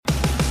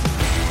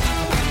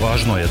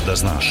Važno je da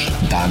znaš.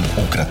 Dan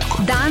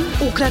ukratko. Dan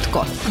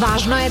ukratko.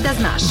 Važno je da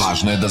znaš.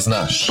 Važno je da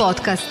znaš.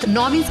 Podcast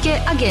novinske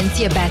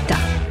agencije Beta.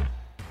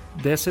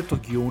 10.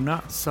 juna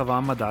sa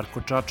vama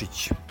Darko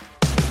Čačić.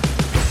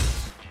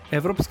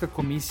 Evropska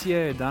komisija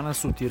je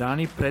danas u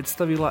Tirani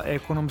predstavila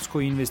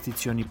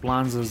ekonomsko-investicioni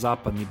plan za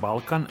Zapadni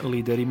Balkan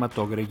liderima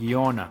tog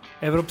regiona.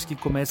 Evropski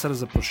komesar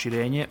za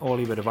proširenje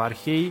Oliver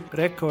Varhelyi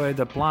rekao je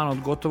da plan od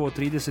gotovo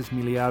 30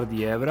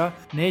 milijardi evra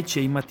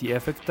neće imati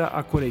efekta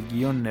ako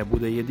region ne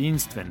bude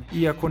jedinstven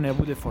i ako ne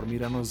bude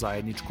formirano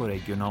zajedničko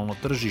regionalno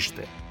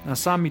tržište. Na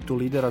samitu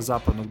lidera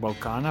Zapadnog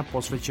Balkana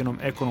posvećenom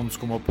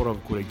ekonomskom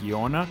oporavku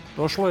regiona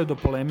došlo je do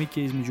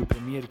polemike između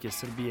premijerke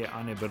Srbije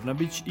Ane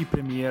Brnabić i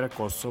premijera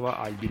Kosova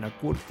Aljbina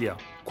Kurtija.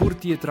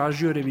 Kurti je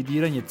tražio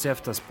revidiranje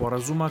CEFTA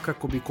sporazuma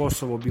kako bi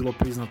Kosovo bilo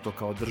priznato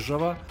kao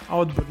država, a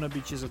od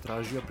Brnabić je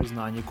zatražio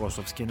priznanje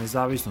kosovske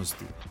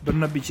nezavisnosti.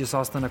 Brnabić je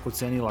sastanak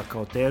ocenila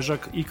kao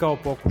težak i kao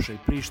pokušaj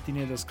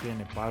Prištine da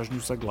skrene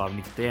pažnju sa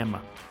glavnih tema.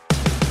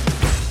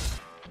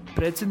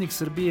 Predsednik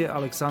Srbije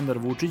Aleksandar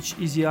Vučić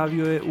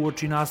izjavio je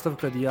uoči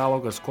nastavka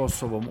dijaloga s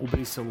Kosovom u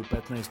Briselu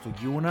 15.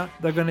 juna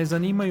da ga ne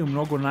zanimaju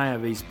mnogo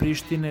najave iz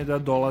Prištine da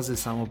dolaze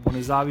samo po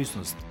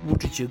nezavisnost.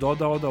 Vučić je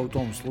dodao da u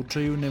tom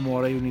slučaju ne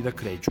moraju ni da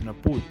kreću na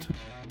put.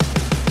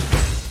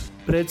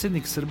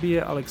 Predsednik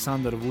Srbije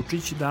Aleksandar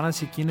Vučić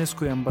danas je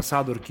kineskoj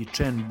ambasadorki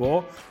Chen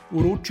Bo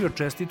uručio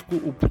čestitku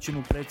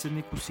upućenu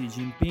predsedniku Xi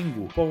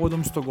Jinpingu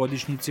povodom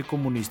 100-godišnjice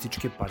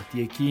Komunističke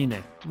partije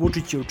Kine.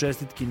 Vučić je u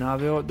čestitki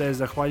naveo da je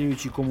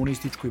zahvaljujući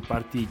Komunističkoj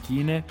partiji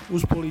Kine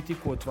uz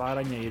politiku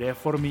otvaranja i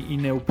reformi i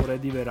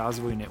neuporedive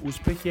razvojne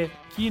uspehe,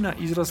 Kina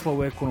izrasla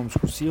u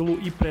ekonomsku silu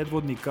i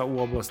predvodnika u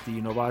oblasti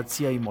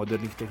inovacija i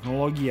modernih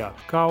tehnologija,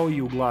 kao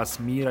i u glas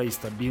mira i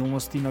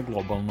stabilnosti na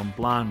globalnom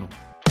planu.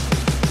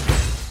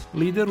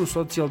 Lideru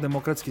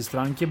socijaldemokratske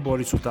stranke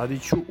Borisu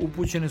Tadiću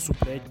upućene su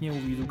pretnje u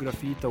vidu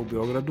grafita u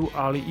Beogradu,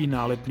 ali i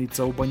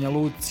nalepnica u Banja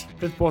Luci.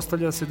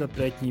 Pretpostavlja se da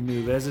pretnje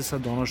imaju veze sa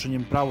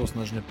donošenjem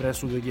pravosnažne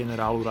presude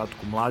generalu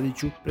Ratku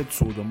Mladiću pred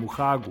sudom u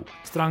Hagu.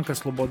 Stranka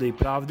Slobode i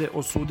pravde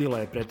osudila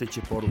je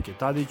preteće poruke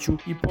Tadiću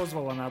i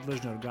pozvala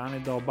nadležne organe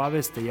da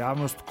obaveste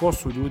javnost ko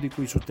su ljudi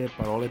koji su te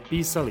parole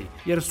pisali,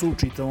 jer su u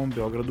čitavom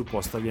Beogradu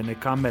postavljene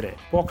kamere.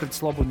 Pokret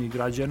slobodnih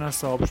građana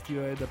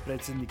saopštio je da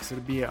predsednik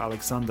Srbije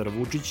Aleksandar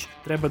Vučić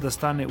treba da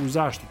stane u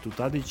zaštitu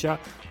Tadića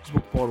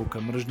zbog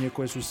poruka mržnje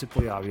koje su se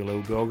pojavile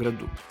u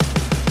Beogradu.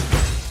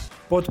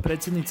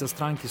 Potpredsednica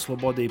stranke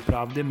Slobode i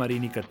pravde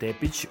Marinika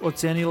Tepić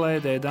ocenila je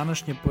da je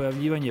današnje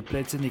pojavljivanje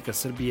predsednika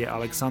Srbije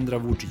Aleksandra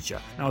Vučića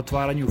na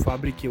otvaranju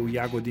fabrike u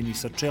Jagodini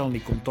sa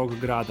čelnikom tog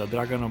grada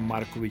Draganom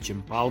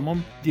Markovićem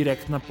Palmom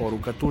direktna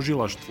poruka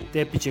tužilaštvu.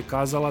 Tepić je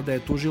kazala da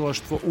je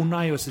tužilaštvo u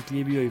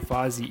najosetljivijoj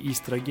fazi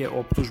istrage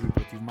optužbi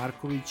protiv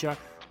Markovića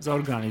za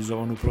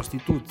organizovanu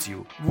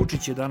prostituciju.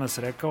 Vučić je danas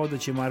rekao da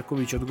će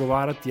Marković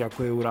odgovarati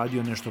ako je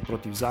uradio nešto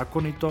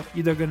protivzakonito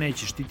i da ga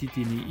neće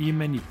štititi ni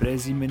ime, ni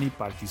prezime, ni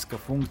partijska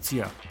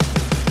funkcija.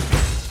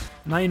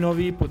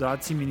 Najnoviji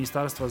podaci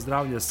Ministarstva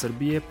zdravlja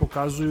Srbije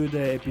pokazuju da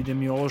je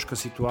epidemiološka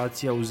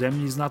situacija u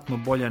zemlji znatno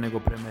bolja nego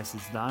pre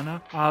mesec dana,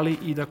 ali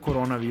i da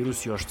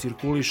koronavirus još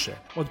cirkuliše.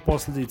 Od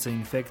posledica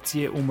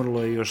infekcije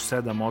umrlo je još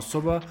 7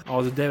 osoba, a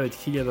od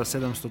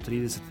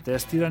 9730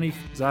 testiranih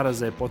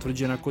zaraza je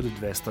potvrđena kod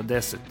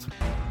 210.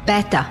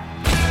 Beta.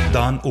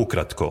 Dan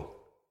ukratko.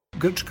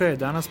 Grčka je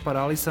danas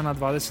paralisana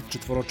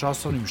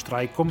 24-časovnim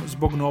štrajkom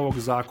zbog novog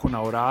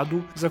zakona o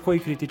radu, za koji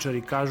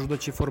kritičari kažu da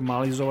će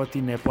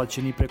formalizovati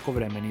neplaćeni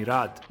prekovremeni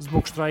rad.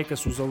 Zbog štrajka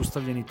su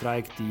zaustavljeni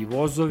trajekti i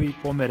vozovi,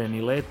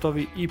 pomereni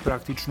letovi i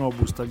praktično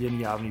obustavljen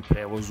javni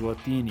prevoz u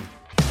Atini.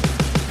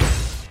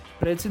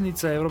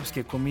 Predsednica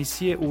Evropske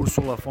komisije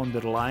Ursula von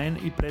der Leyen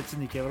i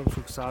predsednik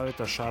Evropskog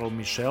saveta Charles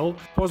Michel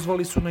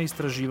pozvali su na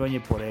istraživanje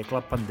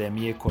porekla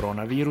pandemije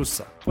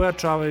koronavirusa,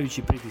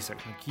 pojačavajući pritisak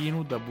na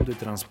Kinu da bude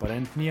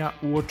transparentnija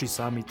uoči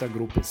samita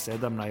grupe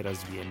 7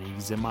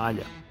 najrazvijenijih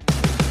zemalja.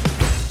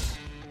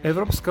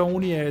 Evropska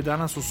unija je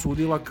danas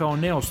osudila kao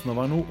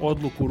neosnovanu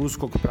odluku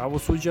ruskog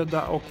pravosuđa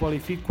da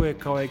okvalifikuje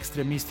kao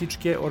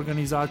ekstremističke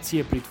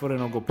organizacije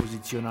pritvorenog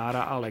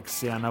opozicionara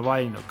Alekseja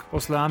Navaljnog.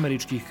 Posle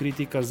američkih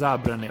kritika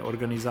zabrane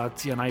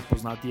organizacija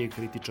najpoznatijeg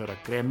kritičara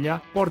Kremlja,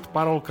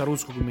 portparolka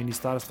ruskog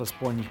ministarstva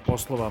spoljnih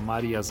poslova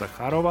Marija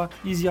Zaharova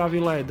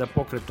izjavila je da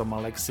pokretom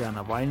Alekseja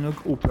Navaljnog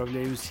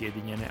upravljaju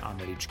Sjedinjene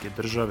Američke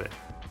Države.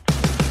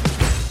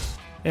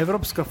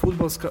 Evropska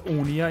fudbalska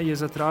unija je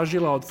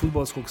zatražila od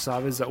Fudbalskog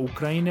saveza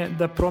Ukrajine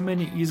da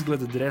promeni izgled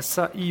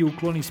dresa i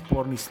ukloni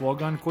sporni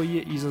slogan koji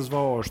je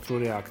izazvao oštru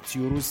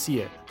reakciju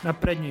Rusije. Na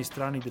prednjoj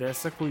strani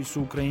dresa koji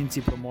su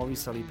Ukrajinci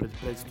promovisali pred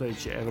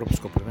predstojeće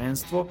evropsko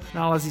prvenstvo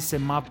nalazi se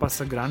mapa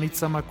sa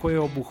granicama koje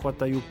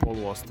obuhvataju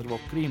poluostrvo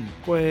Krim,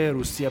 koje je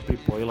Rusija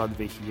pripojila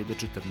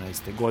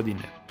 2014.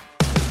 godine.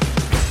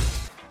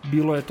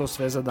 Bilo je to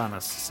sve za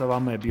danas. Sa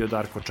vama je bio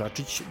Darko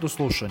Čačić. Do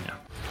slušanja.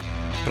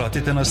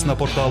 Pratite nas na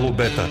portalu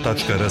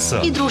beta.rs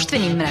I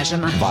društvenim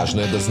mrežama.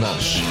 Važno je da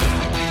znaš.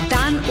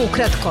 Dan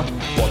ukratko.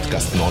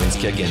 Podcast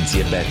novinske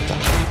agencije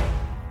Beta.